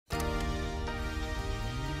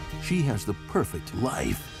She has the perfect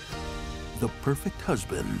life, the perfect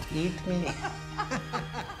husband, Eat me.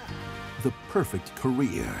 the perfect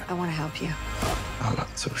career, I want to help you. I'm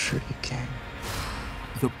not so sure you can.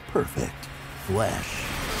 the perfect flesh.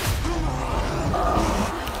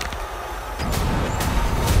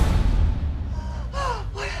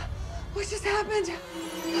 What just happened?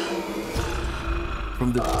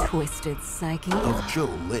 From the Twisted psyche. of Joe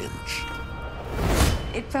Lynch.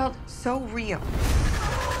 It felt so real.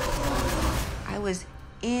 I was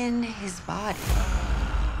in his body.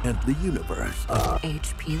 And the universe of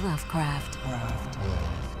H.P. Lovecraft.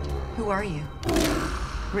 Who are you?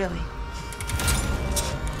 Really?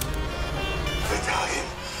 Italian,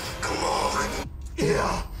 come on.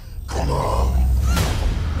 Yeah, come on.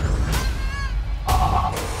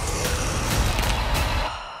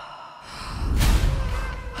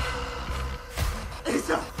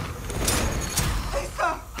 Lisa! Lisa!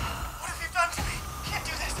 What have you done to me? Can't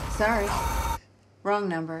do this. Sorry. Wrong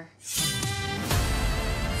number.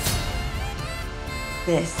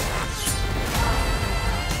 This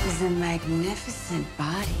is a magnificent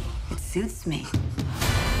body. It suits me.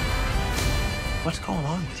 What's going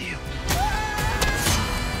on with you?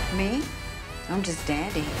 Me? I'm just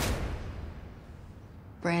dandy.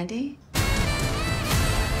 Brandy?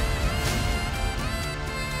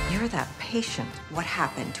 You're that patient. What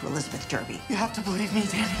happened to Elizabeth Derby? You have to believe me,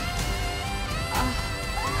 Danny.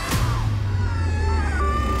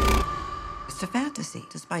 It's a fantasy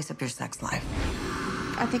to spice up your sex life.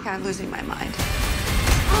 I think I'm losing my mind.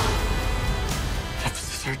 After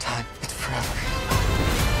the third time, it's forever.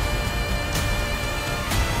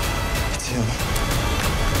 It's him.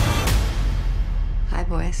 Hi,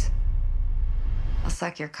 boys. I'll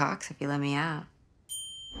suck your cocks if you let me out.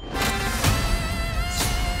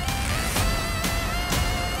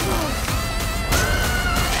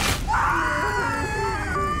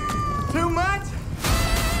 Too much?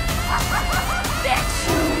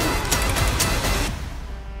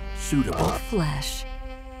 suitable Flesh.